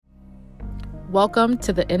Welcome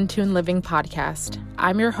to the In Tune Living podcast.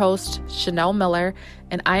 I'm your host, Chanel Miller,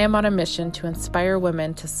 and I am on a mission to inspire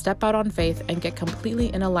women to step out on faith and get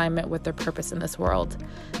completely in alignment with their purpose in this world.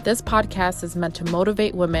 This podcast is meant to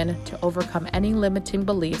motivate women to overcome any limiting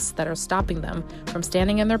beliefs that are stopping them from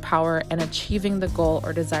standing in their power and achieving the goal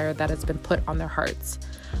or desire that has been put on their hearts.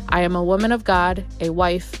 I am a woman of God, a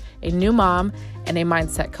wife, a new mom, and a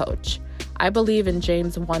mindset coach. I believe in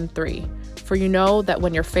James 1:3. For you know that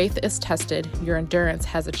when your faith is tested, your endurance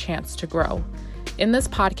has a chance to grow. In this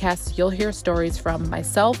podcast, you'll hear stories from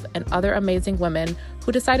myself and other amazing women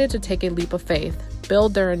who decided to take a leap of faith,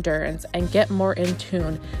 build their endurance, and get more in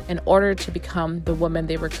tune in order to become the woman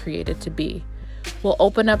they were created to be. We'll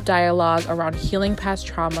open up dialogue around healing past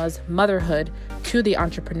traumas, motherhood, to the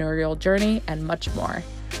entrepreneurial journey, and much more.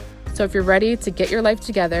 So if you're ready to get your life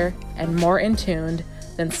together and more in tuned,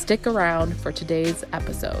 then stick around for today's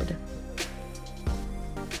episode.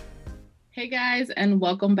 Hey guys, and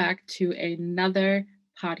welcome back to another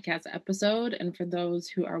podcast episode. And for those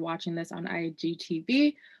who are watching this on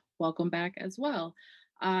IGTV, welcome back as well.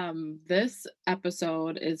 This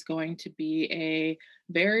episode is going to be a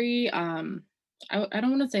very, I don't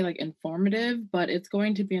want to say like informative, but it's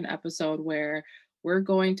going to be an episode where we're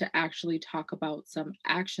going to actually talk about some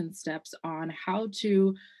action steps on how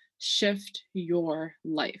to shift your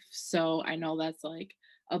life. So I know that's like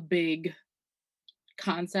a big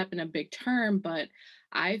concept and a big term, but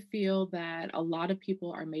I feel that a lot of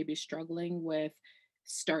people are maybe struggling with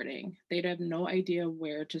starting. They'd have no idea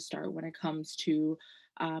where to start when it comes to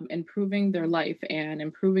improving their life and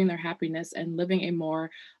improving their happiness and living a more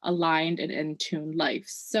aligned and in tune life.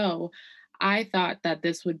 So I thought that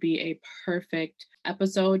this would be a perfect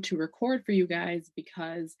episode to record for you guys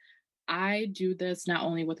because I do this not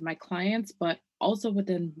only with my clients, but also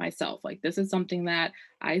within myself. Like, this is something that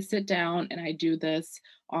I sit down and I do this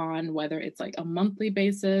on whether it's like a monthly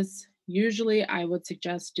basis. Usually, I would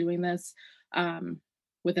suggest doing this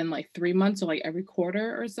within like 3 months or like every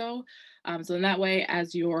quarter or so. So, in that way,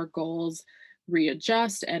 as your goals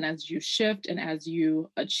readjust and as you shift and as you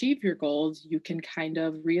achieve your goals, you can kind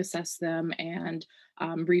of reassess them and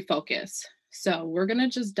refocus. So, we're going to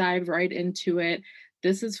just dive right into it.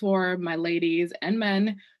 This is for my ladies and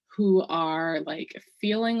men who are like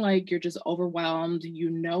feeling like you're just overwhelmed. You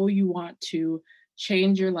know, you want to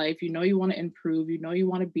change your life. You know, you want to improve. You know, you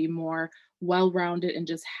want to be more well rounded and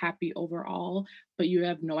just happy overall, but you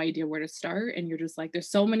have no idea where to start. And you're just like, there's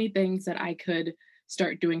so many things that I could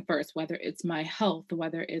start doing first, whether it's my health,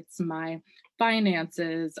 whether it's my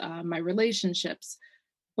finances, my relationships.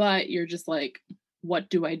 But you're just like, what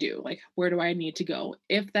do I do? Like, where do I need to go?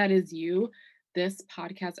 If that is you, this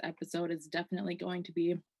podcast episode is definitely going to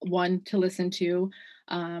be one to listen to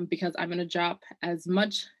because I'm going to drop as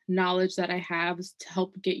much knowledge that I have to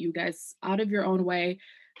help get you guys out of your own way,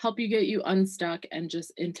 help you get you unstuck and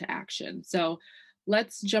just into action. So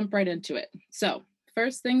let's jump right into it. So,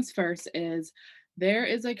 first things first is there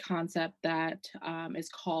is a concept that is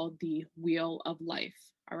called the Wheel of Life.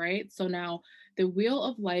 All right. So now the Wheel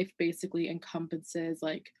of Life basically encompasses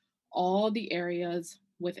like all the areas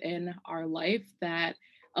within our life that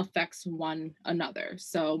affects one another.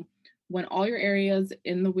 So when all your areas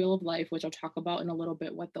in the Wheel of Life, which I'll talk about in a little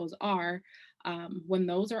bit what those are, when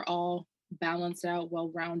those are all balanced out,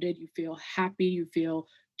 well-rounded, you feel happy, you feel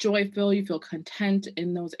joyful, you feel content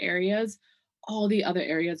in those areas, all the other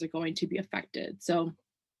areas are going to be affected. So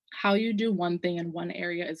how you do one thing in one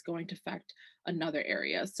area is going to affect another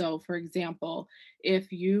area. So, for example,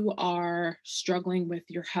 if you are struggling with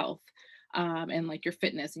your health and like your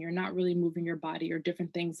fitness and you're not really moving your body or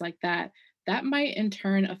different things like that, that might in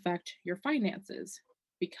turn affect your finances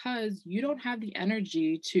because you don't have the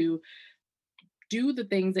energy to do the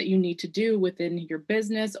things that you need to do within your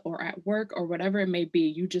business or at work or whatever it may be.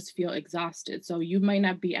 You just feel exhausted. So you might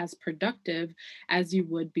not be as productive as you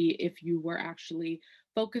would be if you were actually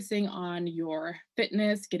focusing on your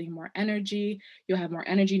fitness, getting more energy. You'll have more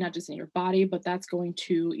energy, not just in your body, but that's going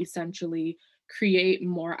to essentially create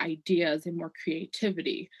more ideas and more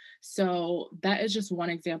creativity. So that is just one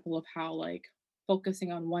example of how like focusing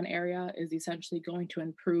on one area is essentially going to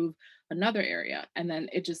improve another area and then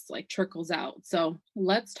it just like trickles out. So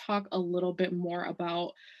let's talk a little bit more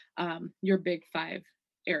about your big five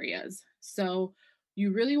areas. So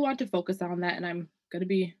you really want to focus on that, and I'm going to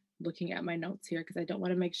be looking at my notes here because I don't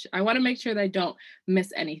want to make sure I want to make sure that I don't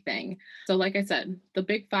miss anything. So like I said, the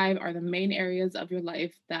big five are the main areas of your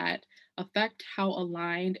life that affect how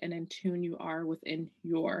aligned and in tune you are within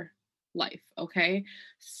your life. Okay.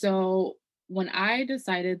 So when I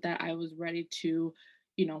decided that I was ready to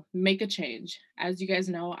make a change. As you guys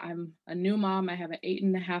know, I'm a new mom. I have an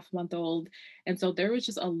 8.5-month-old. And so there was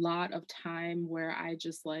just a lot of time where I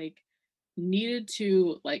just like needed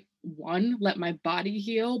to like one, let my body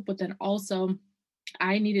heal, but then also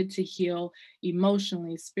I needed to heal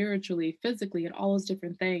emotionally, spiritually, physically, and all those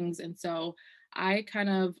different things. And so I kind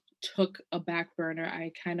of took a back burner.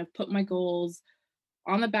 I kind of put my goals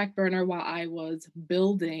on the back burner while I was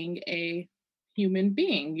building a human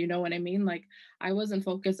being. You know what I mean? Like I wasn't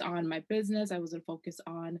focused on my business. I wasn't focused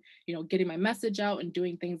on, getting my message out and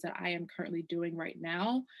doing things that I am currently doing right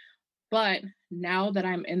now. But now that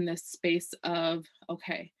I'm in this space of,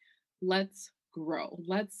 okay, let's grow,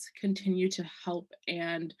 let's continue to help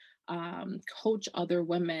and coach other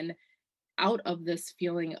women out of this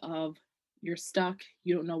feeling of you're stuck,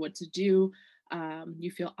 you don't know what to do,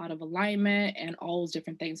 you feel out of alignment, and all those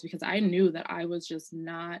different things. Because I knew that I was just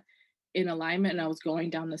not in alignment and I was going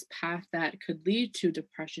down this path that could lead to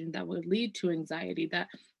depression, that would lead to anxiety, that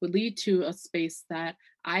would lead to a space that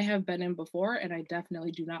I have been in before and I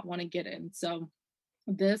definitely do not want to get in. So,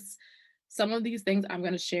 this some of these things I'm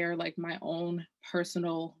going to share like my own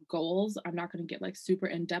personal goals. I'm not going to get like super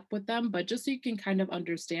in depth with them, but just so you can kind of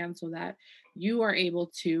understand so that you are able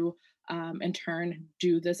to in turn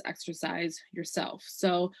do this exercise yourself.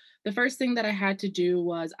 So the first thing that I had to do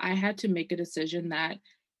was I had to make a decision that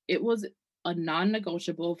it was a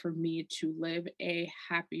non-negotiable for me to live a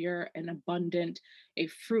happier and abundant, a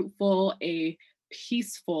fruitful, a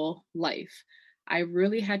peaceful life. I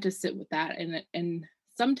really had to sit with that, and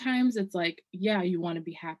sometimes it's like, yeah, you want to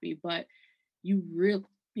be happy, but you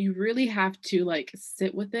really have to like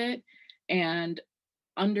sit with it and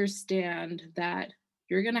understand that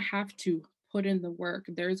you're going to have to put in the work.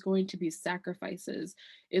 There's going to be sacrifices.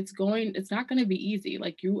 It's not going to be easy.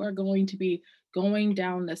 Like you are going to be going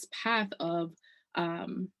down this path of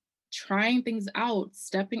um trying things out,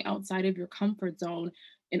 stepping outside of your comfort zone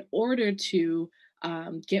in order to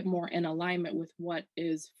get more in alignment with what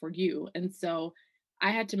is for you. And so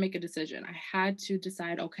I had to make a decision. I had to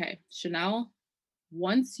decide, okay, Chanel,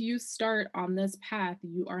 once you start on this path,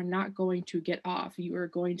 you are not going to get off. You are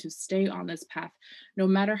going to stay on this path. No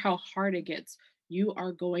matter how hard it gets, you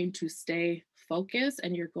are going to stay focused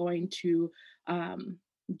and you're going to um,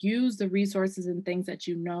 use the resources and things that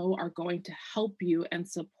you know are going to help you and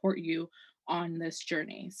support you on this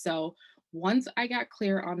journey. So once I got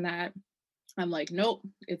clear on that, I'm like, nope,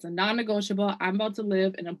 it's a non negotiable. I'm about to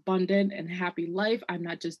live an abundant and happy life. I'm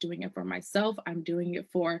not just doing it for myself, I'm doing it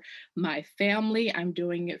for my family. I'm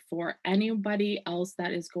doing it for anybody else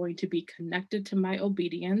that is going to be connected to my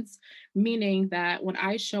obedience. Meaning that when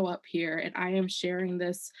I show up here and I am sharing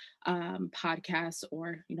this podcast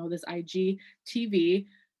or, this IGTV,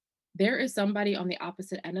 there is somebody on the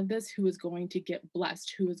opposite end of this who is going to get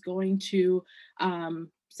blessed, who is going to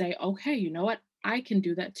say, okay, you know what? I can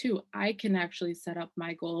do that too. I can actually set up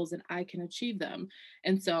my goals and I can achieve them.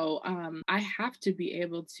 And so I have to be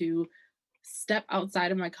able to step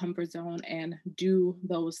outside of my comfort zone and do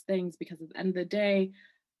those things because at the end of the day,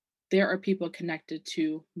 there are people connected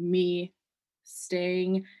to me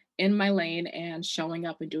staying in my lane and showing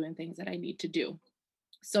up and doing things that I need to do.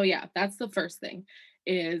 So yeah, that's the first thing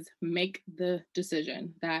is make the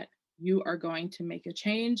decision that you are going to make a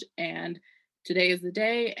change and today is the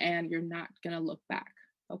day and you're not going to look back.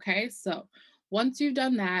 Okay? So, once you've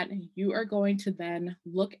done that, you are going to then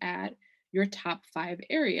look at your top 5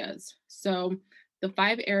 areas. So, the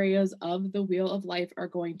 5 areas of the wheel of life are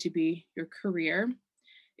going to be your career,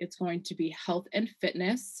 it's going to be health and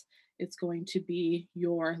fitness, it's going to be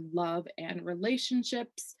your love and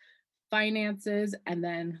relationships, finances, and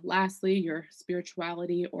then lastly, your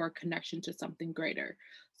spirituality or connection to something greater.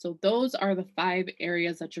 So those are the 5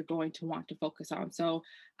 areas that you're going to want to focus on. So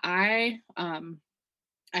I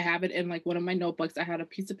have it in like one of my notebooks. I had a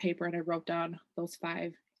piece of paper and I wrote down those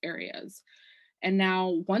 5 areas. And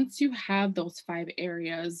now once you have those 5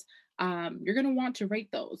 areas, you're going to want to rate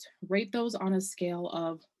those. Rate those on a scale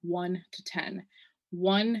of 1 to 10.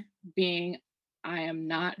 1 being I am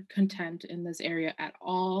not content in this area at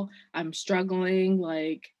all. I'm struggling,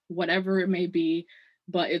 like whatever it may be,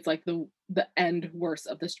 but it's like the end worst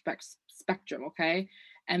of the spectrum, okay?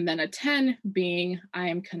 And then a 10 being I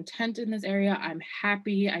am content in this area. I'm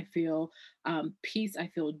happy. I feel peace. I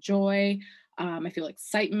feel joy. I feel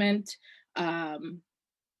excitement. Um,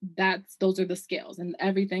 that's those are the scales, and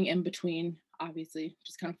everything in between obviously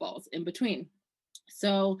just kind of falls in between.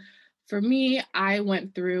 So for me, I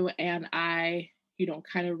went through and I,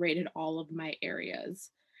 kind of rated all of my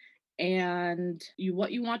areas. And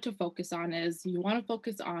what you want to focus on is you want to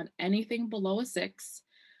focus on anything below a 6,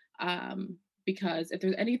 because if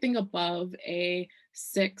there's anything above a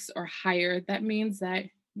 6 or higher, that means that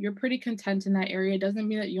you're pretty content in that area. It doesn't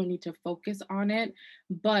mean that you'll need to focus on it,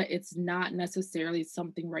 but it's not necessarily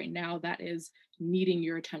something right now that is needing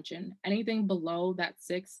your attention. Anything below that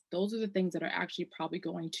 6, those are the things that are actually probably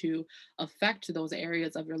going to affect those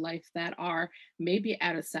areas of your life that are maybe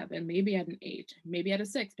at a 7, maybe at an 8, maybe at a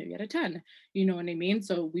 6, maybe at a 10. You know what I mean?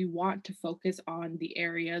 So we want to focus on the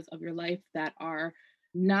areas of your life that are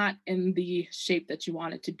not in the shape that you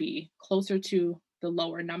want it to be, closer to the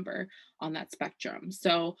lower number on that spectrum.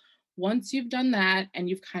 So once you've done that and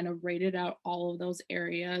you've kind of rated out all of those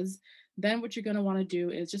areas, then what you're going to want to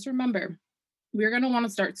do is just remember we're going to want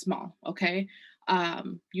to start small, okay?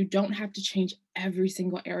 You don't have to change every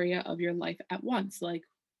single area of your life at once. Like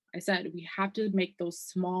I said, we have to make those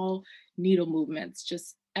small needle movements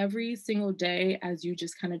just every single day. As you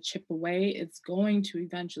just kind of chip away, it's going to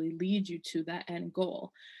eventually lead you to that end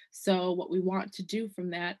goal. So what we want to do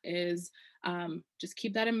from that is just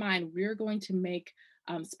keep that in mind. We're going to make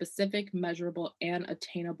specific, measurable, and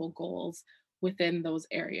attainable goals within those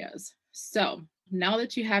areas. So now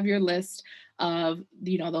that you have your list of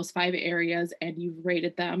those 5 areas and you've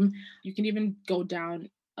rated them, you can even go down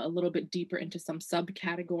a little bit deeper into some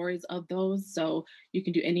subcategories of those. So you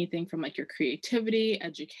can do anything from like your creativity,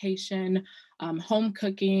 education, home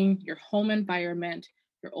cooking, your home environment,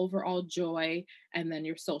 your overall joy, and then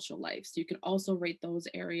your social life. So you can also rate those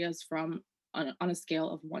areas from on a scale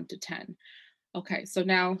of 1 to 10. Okay, so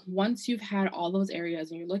now once you've had all those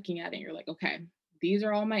areas and you're looking at it, you're like, okay, these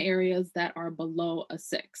are all my areas that are below a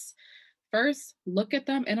 6. First, look at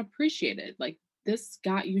them and appreciate it. Like this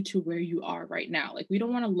got you to where you are right now. Like we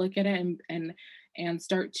don't want to look at it and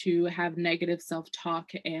start to have negative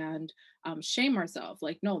self-talk and shame ourselves.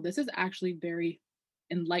 Like no, this is actually very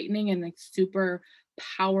enlightening and like super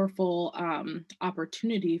powerful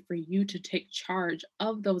opportunity for you to take charge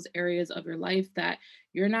of those areas of your life that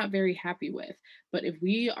you're not very happy with. But if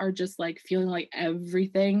we are just like feeling like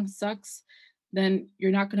everything sucks, then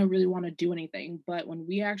you're not going to really want to do anything. But when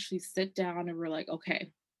we actually sit down and we're like, okay,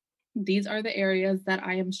 these are the areas that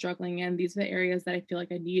I am struggling in, these are the areas that I feel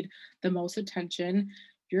like I need the most attention,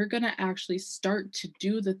 you're going to actually start to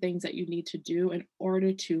do the things that you need to do in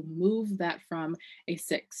order to move that from a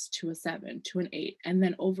 6 to a 7 to an 8. And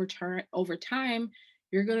then over time,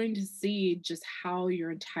 you're going to see just how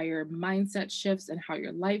your entire mindset shifts and how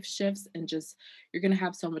your life shifts, and just you're going to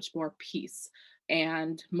have so much more peace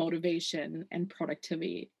and motivation and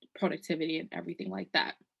productivity and everything like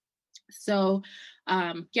that. So,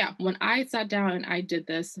 yeah, when I sat down and I did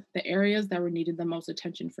this, the areas that were needed the most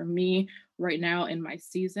attention for me right now in my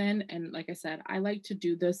season, and like I said, I like to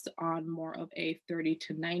do this on more of a 30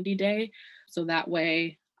 to 90 day. So that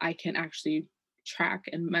way I can actually track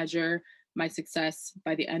and measure my success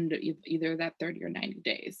by the end of either that 30 or 90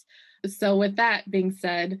 days. So, with that being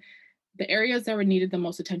said, the areas that were needed the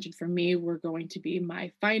most attention for me were going to be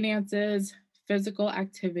my finances, physical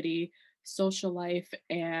activity, social life,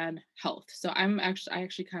 and health. So I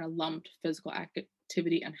actually kind of lumped physical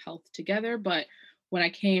activity and health together, but when I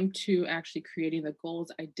came to actually creating the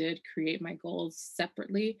goals, I did create my goals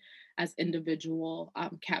separately as individual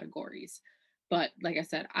categories. But like I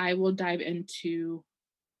said, I will dive into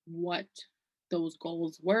what those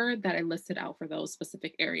goals were that I listed out for those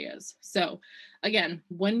specific areas. So, again,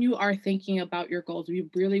 when you are thinking about your goals, we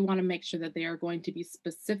really want to make sure that they are going to be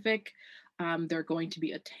specific, they're going to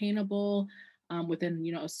be attainable within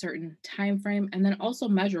a certain time frame, and then also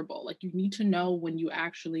measurable. Like you need to know when you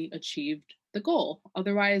actually achieved the goal.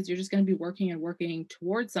 Otherwise, you're just going to be working and working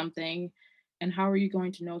towards something, and how are you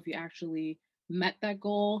going to know if you actually met that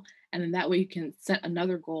goal? And then that way you can set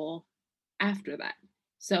another goal after that.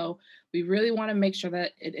 So we really want to make sure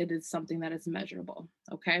that it is something that is measurable.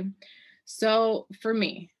 Okay. So for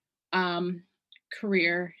me, um,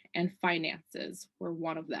 career and finances were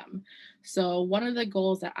one of them. So one of the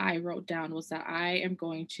goals that I wrote down was that I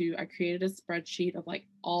created a spreadsheet of like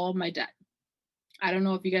all my debt. I don't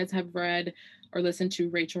know if you guys have read or listened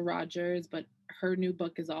to Rachel Rogers, but her new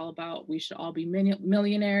book is all about we should all be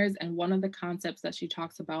millionaires. And one of the concepts that she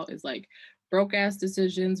talks about is like broke ass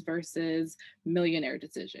decisions versus millionaire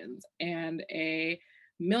decisions. And a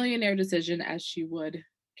millionaire decision, as she would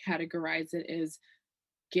categorize it, is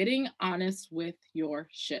getting honest with your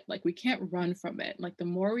shit. Like we can't run from it. Like the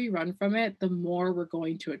more we run from it, the more we're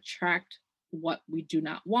going to attract what we do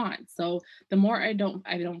not want. So the more I don't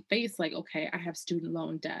face like, okay, I have student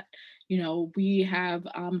loan debt. We have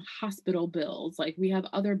hospital bills, like we have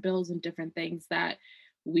other bills and different things that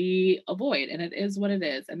we avoid, and it is what it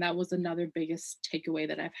is. And that was another biggest takeaway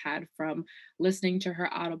that I've had from listening to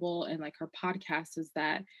her Audible and like her podcast, is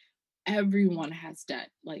that everyone has debt.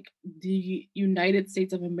 Like the United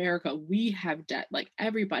States of America, we have debt, like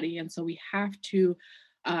everybody. And so we have to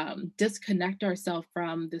disconnect ourselves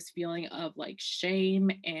from this feeling of like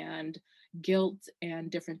shame and guilt and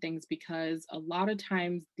different things, because a lot of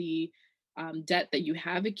times the debt that you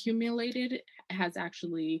have accumulated has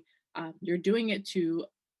actually, you're doing it to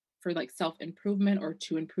for like self improvement or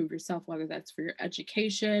to improve yourself, whether that's for your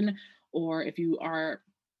education or if you are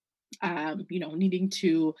needing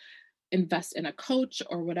to invest in a coach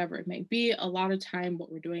or whatever it may be. A lot of time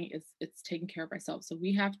what we're doing is it's taking care of ourselves, so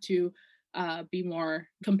we have to be more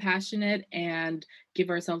compassionate and give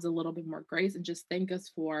ourselves a little bit more grace and just thank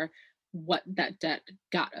us for what that debt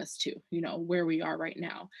got us to, where we are right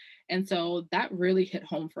now. And so that really hit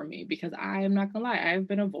home for me, because I am not gonna lie, I've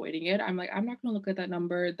been avoiding it. I'm like, I'm not gonna look at that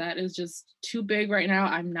number, that is just too big right now,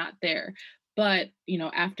 I'm not there. But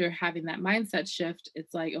after having that mindset shift,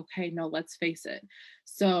 it's like, okay, no, let's face it.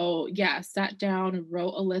 So yeah, sat down,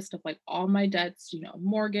 wrote a list of like all my debts,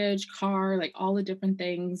 mortgage, car, like all the different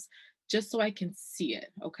things, just so I can see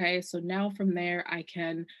it. Okay. So now from there, I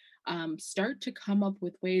can start to come up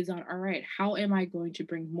with ways on, all right, how am I going to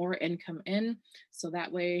bring more income in? So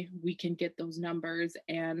that way we can get those numbers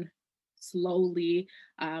and slowly,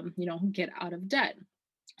 get out of debt.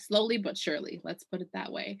 Slowly but surely, let's put it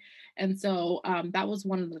that way. And so that was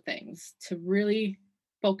one of the things to really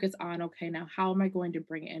focus on. Okay, now how am I going to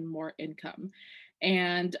bring in more income?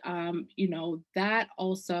 And that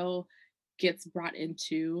also gets brought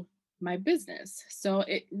into my business. So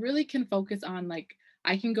it really can focus on like,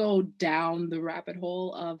 I can go down the rabbit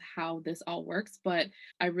hole of how this all works, but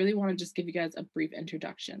I really want to just give you guys a brief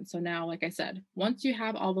introduction. So now, like I said, once you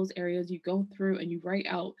have all those areas, you go through and you write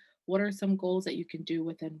out what are some goals that you can do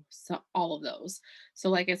within all of those. So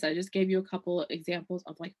like I said, I just gave you a couple of examples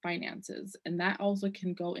of like finances, and that also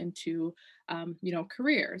can go into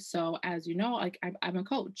career. So as you know, like I'm a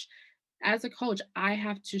coach. As a coach, I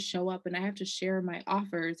have to show up and I have to share my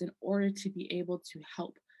offers in order to be able to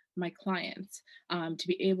help my clients, to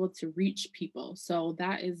be able to reach people. So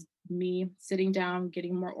that is me sitting down,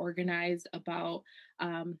 getting more organized about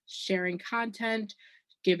sharing content,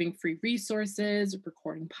 giving free resources,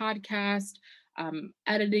 recording podcasts,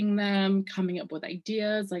 editing them, coming up with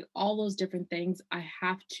ideas, like all those different things. I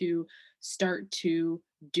have to start to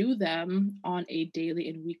do them on a daily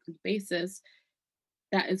and weekly basis.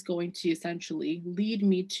 That is going to essentially lead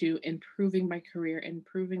me to improving my career,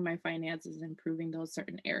 improving my finances, improving those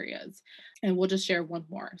certain areas. And we'll just share one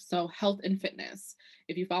more. So, health and fitness.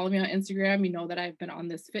 If you follow me on Instagram, you know that I've been on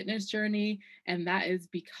this fitness journey. And that is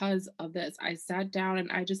because of this. I sat down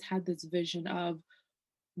and I just had this vision of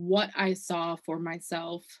what I saw for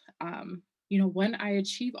myself. When I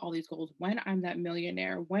achieve all these goals, when I'm that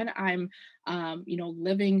millionaire, when I'm,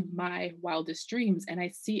 living my wildest dreams, and I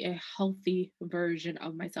see a healthy version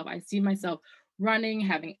of myself. I see myself running,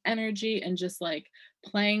 having energy, and just like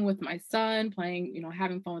playing with my son, playing,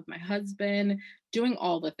 having fun with my husband, doing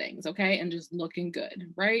all the things, okay, and just looking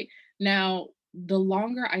good, right? Now, the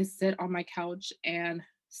longer I sit on my couch and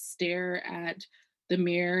stare at the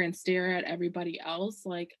mirror and stare at everybody else,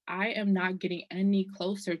 like I am not getting any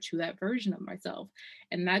closer to that version of myself.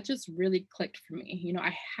 And that just really clicked for me.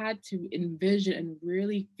 I had to envision and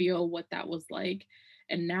really feel what that was like.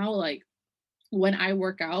 And now, like, when I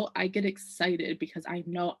work out, I get excited because I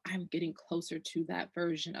know I'm getting closer to that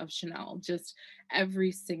version of Chanel just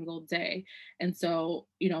every single day. And so,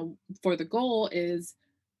 for the goal is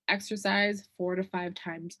exercise 4 to 5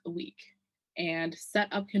 times a week and set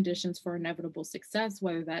up conditions for inevitable success,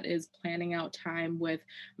 whether that is planning out time with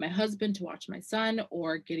my husband to watch my son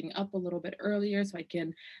or getting up a little bit earlier so I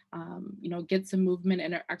can, get some movement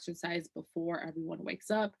and exercise before everyone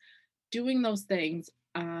wakes up, doing those things.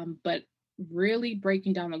 But really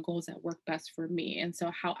breaking down the goals that work best for me. And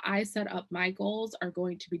so, how I set up my goals are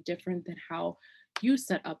going to be different than how you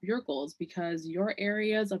set up your goals, because your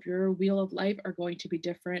areas of your wheel of life are going to be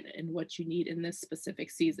different in what you need in this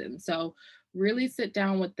specific season. So, really sit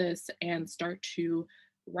down with this and start to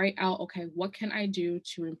write out, okay, what can I do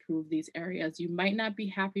to improve these areas? You might not be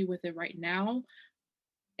happy with it right now,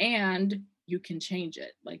 and you can change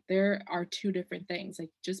it. Like there are two different things. Like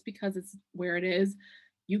just because it's where it is,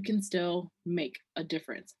 you can still make a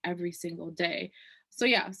difference every single day. So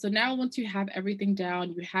yeah, so now once you have everything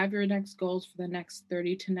down, you have your next goals for the next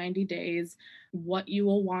 30 to 90 days, what you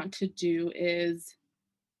will want to do is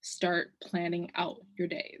start planning out your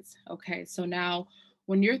days. Okay? So now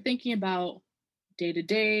when you're thinking about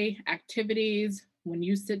day-to-day activities, when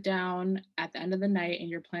you sit down at the end of the night and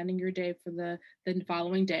you're planning your day for the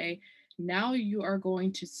following day, now you are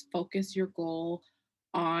going to focus your goal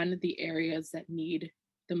on the areas that need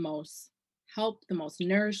the most help, the most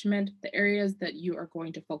nourishment, the areas that you are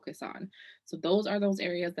going to focus on. So those are those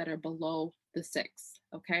areas that are below the 6.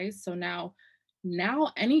 Okay? So now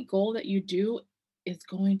any goal that you do is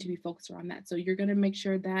going to be focused around that. So you're going to make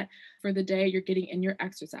sure that for the day you're getting in your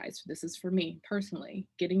exercise. This is for me personally,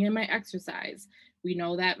 getting in my exercise. We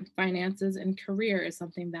know that finances and career is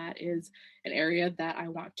something that is an area that I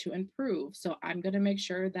want to improve. So I'm going to make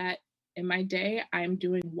sure that in my day I'm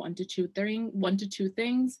doing one to two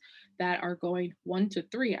things that are going 1 to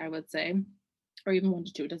 3, I would say, or even 1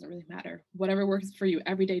 to 2, it doesn't really matter. Whatever works for you,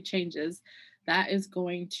 every day changes. That is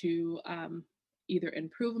going to either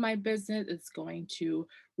improve my business, it's going to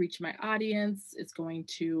reach my audience, it's going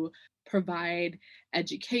to provide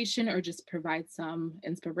education or just provide some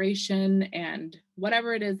inspiration and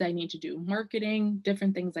whatever it is I need to do, marketing,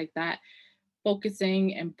 different things like that,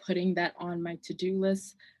 focusing and putting that on my to-do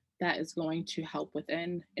list that is going to help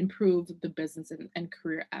within improve the business and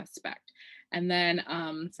career aspect. And then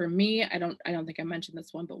for me, I don't think I mentioned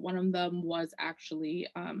this one, but one of them was actually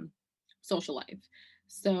social life.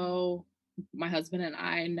 So my husband and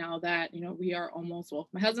I, now that we are almost, well,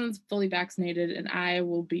 my husband's fully vaccinated and I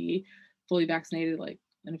will be fully vaccinated like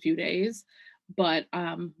in a few days, but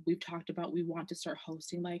we've talked about we want to start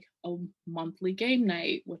hosting like a monthly game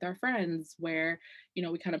night with our friends where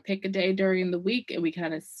we kind of pick a day during the week and we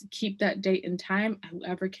kind of keep that date and time.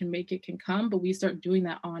 Whoever can make it can come, but we start doing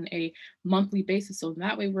that on a monthly basis, so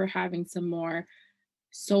that way we're having some more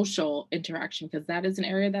social interaction, because that is an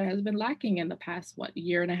area that has been lacking in the past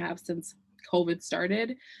year and a half since COVID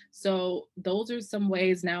started. So those are some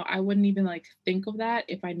ways. Now I wouldn't even like think of that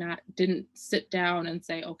if I not didn't sit down and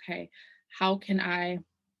say, okay, how can I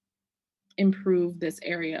improve this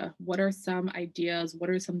area? What are some ideas? What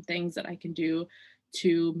are some things that I can do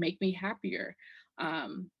to make me happier?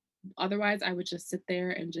 Um, Otherwise, I would just sit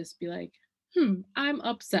there and just be like, I'm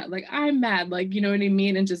upset. Like, I'm mad. Like, you know what I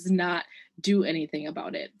mean? And just not do anything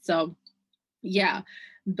about it. So, yeah,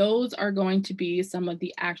 those are going to be some of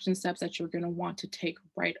the action steps that you're going to want to take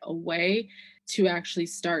right away to actually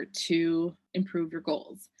start to improve your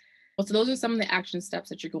goals. So, those are some of the action steps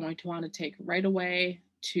that you're going to want to take right away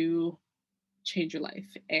to change your life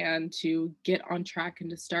and to get on track and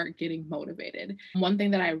to start getting motivated. One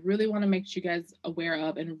thing that I really want to make you guys aware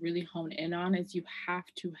of and really hone in on is you have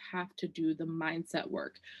to do the mindset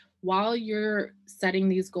work. While you're setting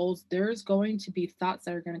these goals, there's going to be thoughts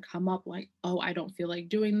that are going to come up like, "Oh, I don't feel like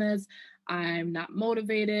doing this. I'm not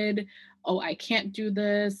motivated. Oh, I can't do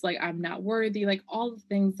this, like I'm not worthy," like all the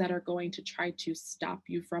things that are going to try to stop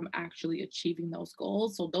you from actually achieving those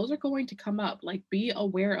goals. So those are going to come up, like be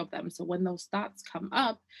aware of them. So when those thoughts come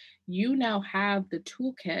up, you now have the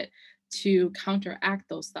toolkit to counteract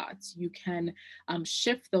those thoughts. You can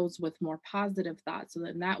shift those with more positive thoughts. So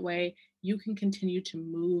then that way you can continue to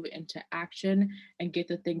move into action and get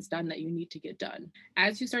the things done that you need to get done.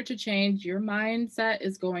 As you start to change, your mindset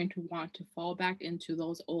is going to want to fall back into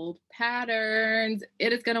those old patterns.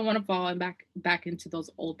 It is going to want to fall back into those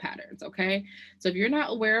old patterns, okay? So if you're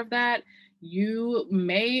not aware of that, you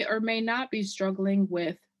may or may not be struggling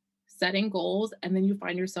with setting goals and then you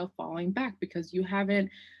find yourself falling back because you haven't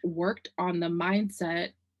worked on the mindset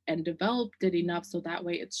and developed it enough so that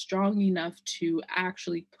way it's strong enough to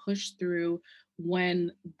actually push through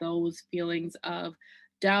when those feelings of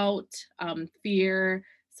doubt, fear,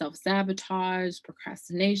 self sabotage,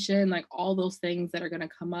 procrastination, like all those things that are going to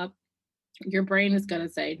come up, your brain is going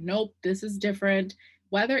to say, nope, this is different.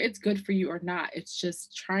 Whether it's good for you or not, it's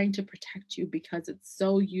just trying to protect you because it's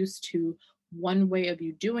so used to one way of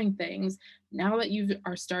you doing things. Now that you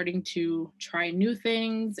are starting to try new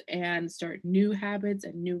things and start new habits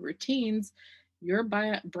and new routines, your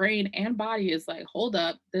brain and body is like, hold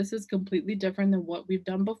up, this is completely different than what we've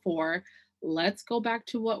done before. Let's go back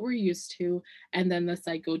to what we're used to. And then the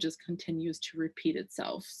cycle just continues to repeat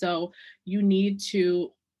itself. So you need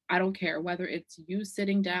to, I don't care whether it's you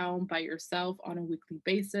sitting down by yourself on a weekly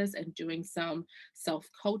basis and doing some self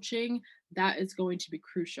coaching, that is going to be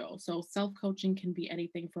crucial. So, self coaching can be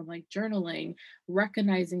anything from like journaling,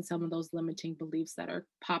 recognizing some of those limiting beliefs that are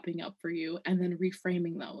popping up for you, and then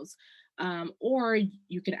reframing those. Or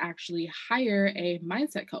you could actually hire a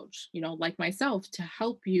mindset coach, like myself, to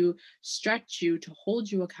help you stretch you, to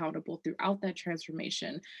hold you accountable throughout that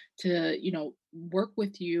transformation, to, work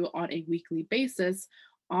with you on a weekly basis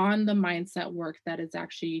on the mindset work that is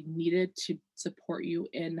actually needed to support you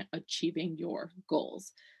in achieving your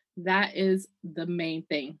goals. That is the main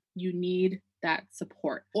thing. You need that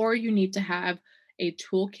support, or you need to have a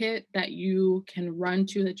toolkit that you can run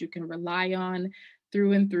to, that you can rely on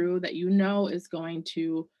through and through, that is going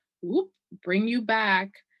to whoop, bring you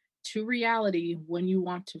back to reality when you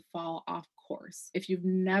want to fall off course. If you've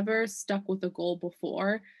never stuck with a goal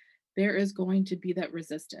before, there is going to be that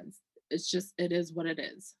resistance. It's just, it is what it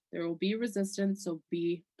is. There will be resistance, so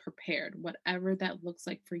be prepared. Whatever that looks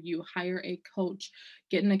like for you, hire a coach,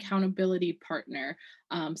 get an accountability partner,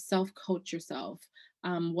 self coach yourself,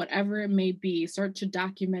 whatever it may be. Start to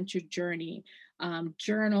document your journey,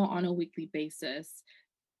 journal on a weekly basis,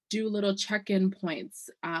 do little check-in points,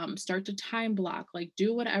 start to time block, like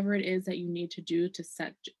do whatever it is that you need to do to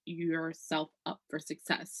set yourself up for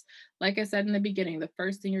success. Like I said in the beginning, the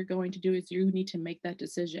first thing you're going to do is you need to make that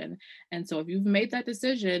decision. And so if you've made that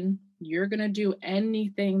decision, you're going to do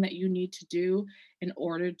anything that you need to do in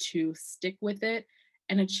order to stick with it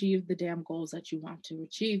and achieve the damn goals that you want to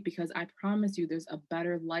achieve, because I promise you there's a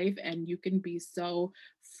better life and you can be so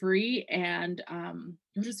free, and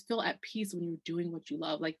you'll just feel at peace when you're doing what you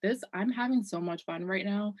love. Like this, I'm having so much fun right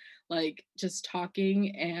now, like just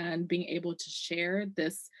talking and being able to share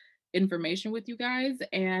this information with you guys.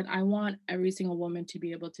 And I want every single woman to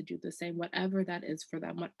be able to do the same, whatever that is for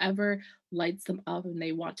them, whatever lights them up and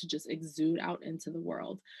they want to just exude out into the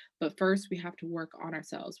world. But first, we have to work on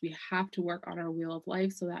ourselves. We have to work on our wheel of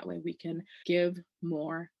life so that way we can give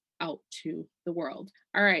more out to the world.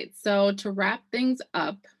 All right, so to wrap things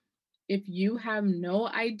up, if you have no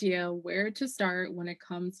idea where to start when it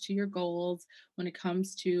comes to your goals, when it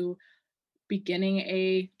comes to beginning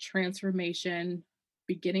a transformation,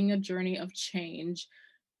 beginning a journey of change,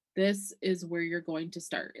 this is where you're going to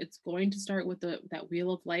start. It's going to start with that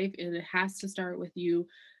wheel of life. It has to start with you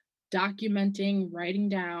documenting, writing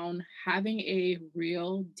down, having a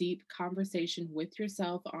real deep conversation with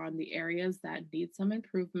yourself on the areas that need some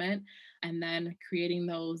improvement, and then creating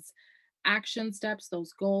those action steps,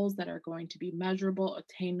 those goals that are going to be measurable,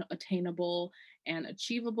 attainable, and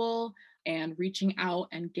achievable, and reaching out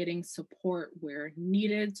and getting support where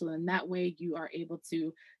needed. So then that way you are able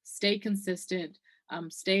to stay consistent,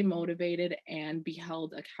 stay motivated, and be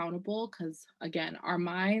held accountable. Because again, our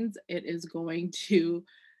minds, it is going to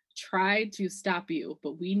try to stop you,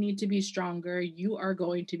 but we need to be stronger. You are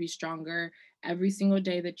going to be stronger every single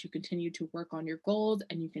day that you continue to work on your goals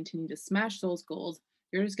and you continue to smash those goals.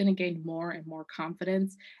 You're just going to gain more and more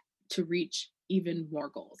confidence to reach even more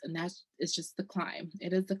goals. And that's, it's just the climb.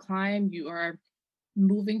 It is the climb. You are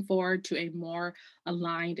moving forward to a more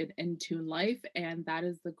aligned and in tune life. And that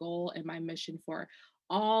is the goal and my mission for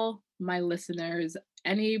all my listeners.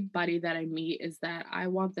 Anybody that I meet is that I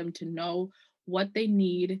want them to know what they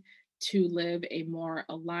need to live a more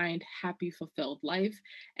aligned, happy, fulfilled life.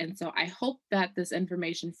 And so I hope that this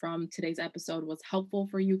information from today's episode was helpful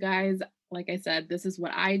for you guys. Like I said, this is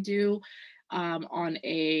what I do on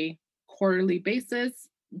a quarterly basis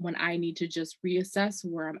when I need to just reassess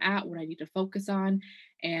where I'm at, what I need to focus on.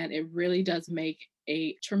 And it really does make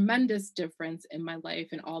a tremendous difference in my life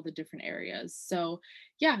in all the different areas. So,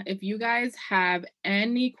 yeah, if you guys have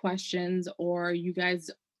any questions or you guys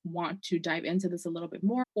want to dive into this a little bit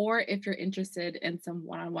more, or if you're interested in some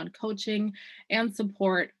one on one coaching and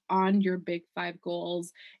support on your big five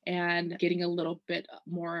goals and getting a little bit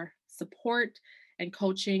more support and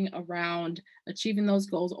coaching around achieving those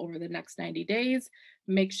goals over the next 90 days,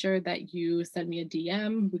 make sure that you send me a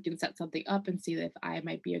DM. We can set something up and see if I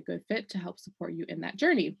might be a good fit to help support you in that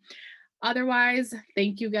journey. Otherwise,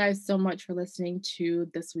 thank you guys so much for listening to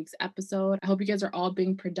this week's episode. I hope you guys are all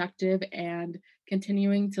being productive and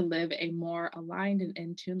continuing to live a more aligned and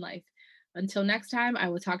in tune life. Until next time, I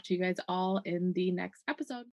will talk to you guys all in the next episode.